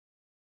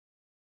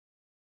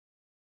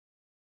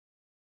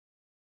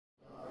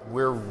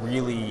we're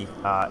really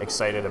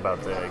excited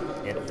about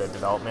the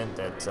development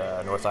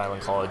that North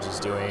Island College is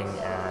doing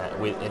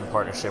in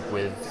partnership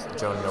with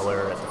Joan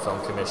Miller at the Film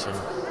Commission,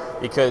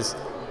 because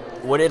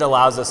what it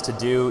allows us to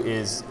do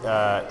is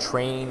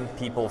train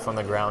people from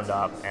the ground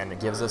up, and it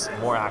gives us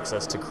more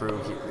access to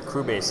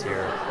crew base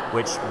here,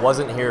 which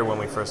wasn't here when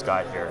we first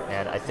got here.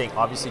 And I think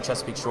obviously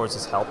Chesapeake Shores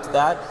has helped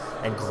that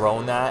and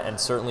grown that, and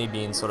certainly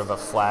being sort of a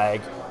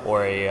flag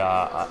or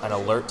an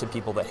alert to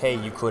people that, hey,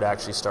 you could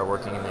actually start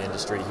working in the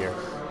industry here.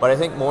 But I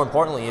think more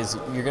importantly is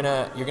you're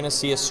gonna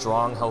see a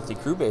strong, healthy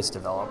crew base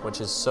develop,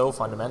 which is so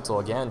fundamental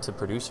again to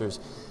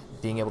producers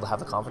being able to have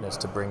the confidence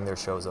to bring their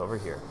shows over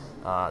here.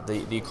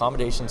 The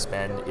accommodation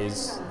spend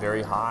is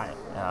very high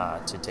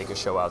to take a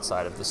show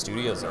outside of the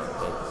studio zone,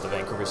 the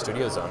Vancouver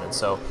studio zone, and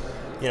so,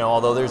 you know,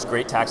 although there's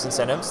great tax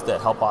incentives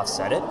that help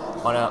offset it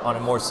on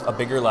a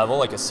bigger level,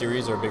 like a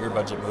series or a bigger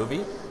budget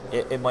movie,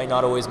 it might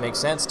not always make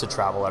sense to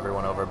travel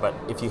everyone over. But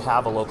if you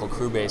have a local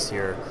crew base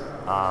here,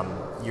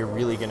 you're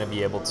really going to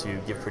be able to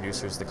give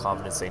producers the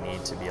confidence they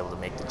need to be able to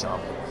make the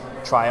jump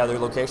and try other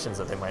locations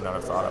that they might not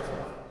have thought of.